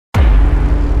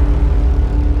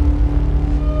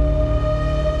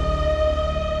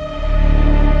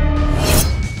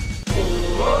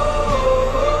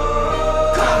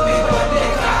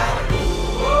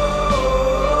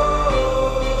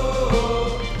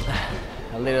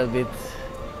little bit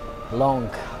long,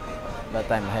 but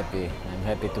I'm happy. I'm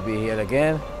happy to be here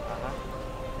again.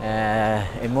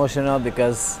 Emotional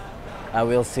because I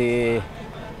will see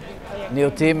new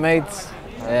teammates,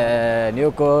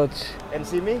 new coach. And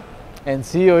see me? And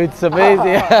see you, it's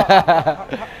amazing.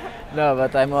 No,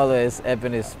 but I'm always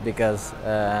happiness because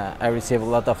I receive a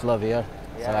lot of love here,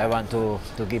 so I want to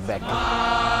give back.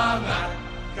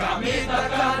 Kami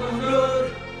takkan mundur,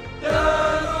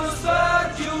 terus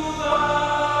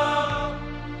berjuang.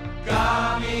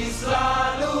 Kami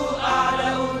selalu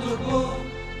ada untukmu.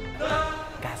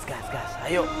 Gas,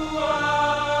 ayo.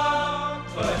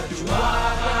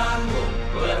 Perjuanganmu,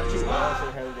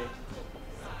 perjuangan.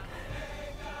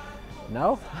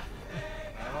 No?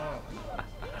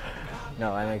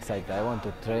 No, I'm excited. I want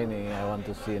to training. I want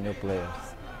to see new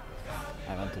players.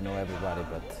 I want to know everybody,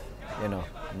 but you know,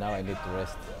 now I need to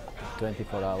rest.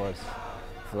 24 hours,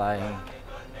 flying,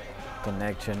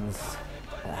 connections,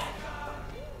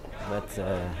 but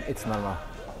it's normal.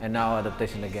 And now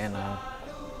adaptation again,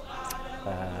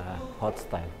 hot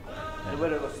style. The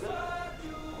weather was good?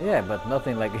 Yeah, but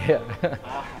nothing like here.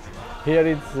 Here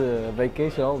it's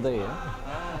vacation all day.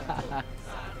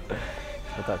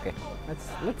 But okay,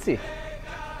 let's see.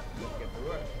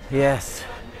 Yes,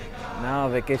 now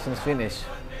vacation's finished.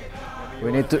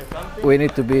 We need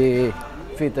to be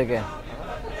fit again.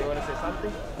 You want to say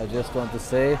something? I just want to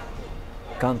say,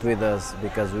 count with us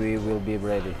because we will be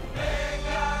ready.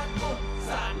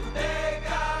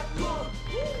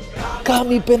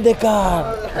 Kami pendekan.